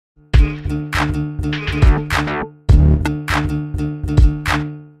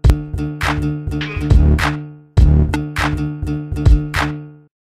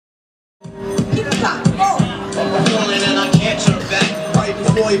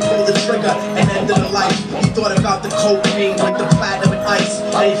pulled the trigger and ended a life. He thought about the cocaine with the platinum and ice,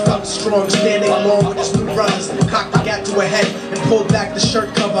 and he felt strong standing alone with his two brothers. Cocked the gat to a head and pulled back the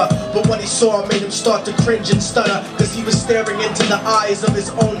shirt cover, but what he saw made him start to cringe and stutter, cause he was staring into the eyes of his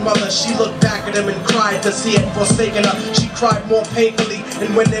own mother. She looked back at him and cried cause he had forsaken her. She cried more painfully,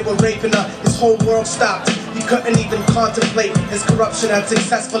 and when they were raping her, his whole world stopped. He couldn't even contemplate. His corruption had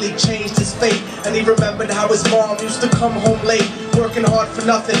successfully changed his fate, and he remembered how his mom used to come home late, working hard for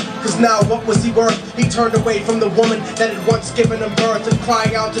nothing, cause now what was he worth? He turned away from the woman that had once given him birth, and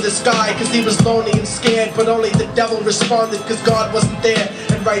crying out to the sky cause he was lonely and scared, but only the devil responded cause God wasn't there.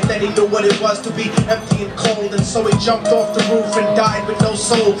 And right then he knew what it was to be empty and cold, and so he jumped off the roof and died with no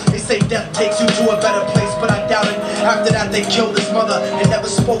soul. They say death takes you to a better place, but I doubt it. After that they killed his mother and never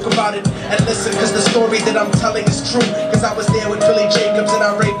spoke about it. And listen, cause the story that I'm telling is true, cause I was there with Billy Jacobs and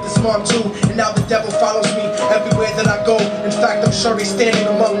I raped his mom too. And now the devil follows me everywhere that I go. In fact, I'm sure he's standing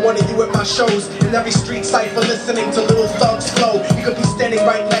among one of you at my shows, in every street cipher listening to Little Thug's flow. He could be standing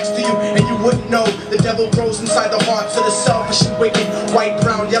right next to you and you wouldn't know. The devil grows inside the hearts of the selfish and wicked. White,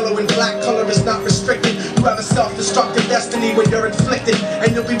 brown, yellow, and black color is not restricted. You have a self-destructive destiny when you're inflicted,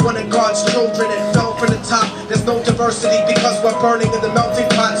 and you'll be one of God's children that fell from the top. There's no diversity because we're burning in the melting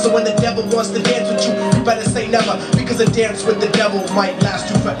pot. So when the devil wants to dance with you, you better say never, because a dance with the devil might last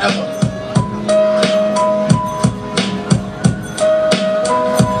you forever.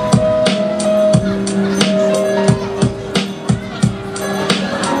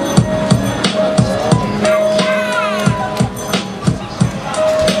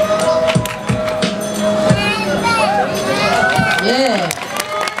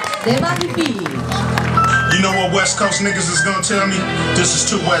 Nema Hip.B. You know what West Coast niggas is gonna tell me? This is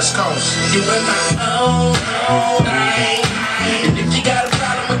too West Coast. You in my own thing. And if you got a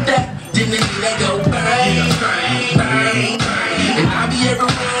problem with that, then let go bang, bang, bang. And I'll be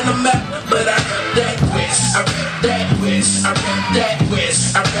everywhere on the map, but I rep that West. I rep that West. I rep that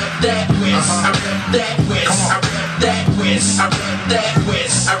West. I rep that West. I rep that West. I rep that West. I rep that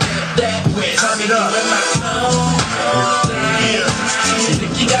West. I rep that West. Turn it up. You in my own thing. And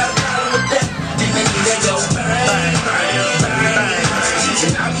if you got a problem with that, then let go bang, bang, bang.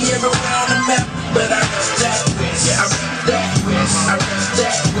 And I'll be everywhere on the map, but I rep that West. I rep that West. I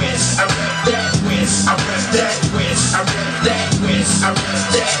rep that West. I rep that West. I rep that West. I rep that West. I rep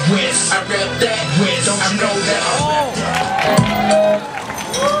that West. I rep that West. Don't you know